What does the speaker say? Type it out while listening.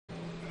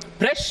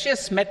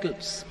precious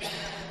metals.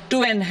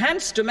 To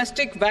enhance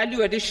domestic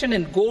value addition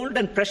in gold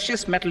and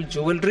precious metal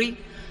jewellery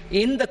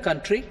in the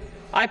country,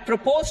 I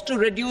propose to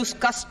reduce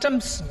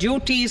customs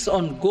duties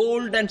on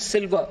gold and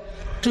silver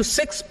to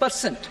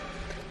 6%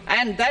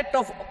 and that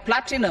of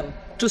platinum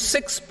to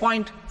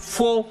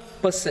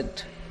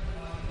 6.4%.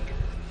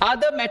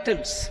 Other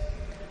metals,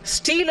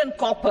 steel and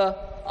copper,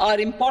 are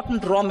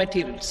important raw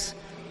materials.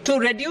 To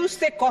reduce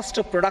their cost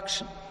of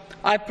production,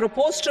 I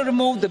propose to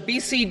remove the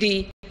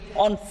BCD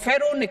on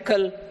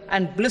ferronickel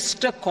and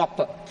blister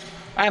copper.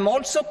 I am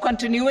also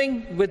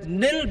continuing with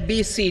nil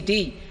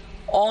BCD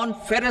on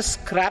ferrous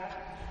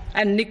scrap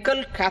and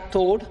nickel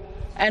cathode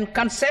and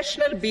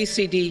concessional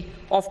BCD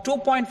of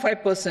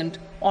 2.5%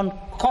 on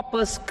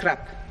copper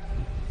scrap.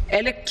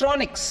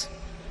 Electronics.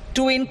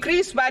 To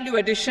increase value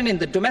addition in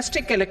the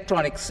domestic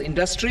electronics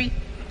industry,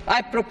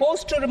 I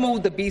propose to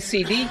remove the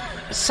BCD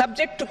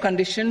subject to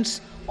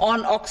conditions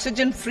on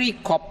oxygen-free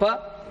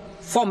copper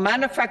for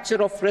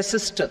manufacture of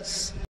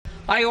resistors.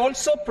 I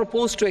also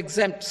propose to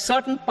exempt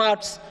certain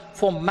parts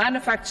for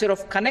manufacture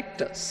of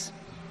connectors.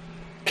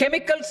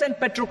 Chemicals and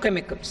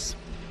petrochemicals.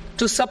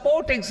 To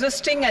support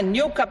existing and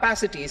new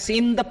capacities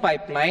in the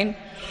pipeline,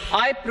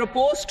 I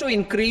propose to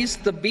increase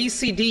the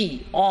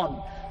BCD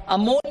on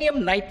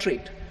ammonium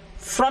nitrate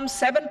from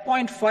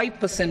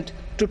 7.5%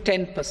 to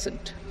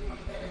 10%.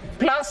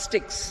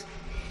 Plastics.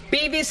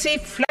 PVC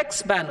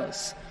flex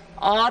banners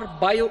are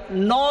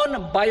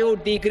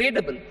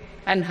non-biodegradable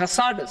and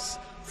hazardous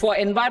for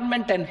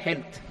environment and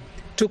health.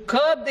 To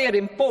curb their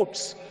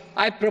imports,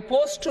 I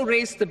propose to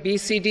raise the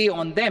BCD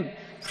on them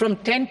from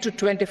 10 to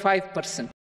 25%.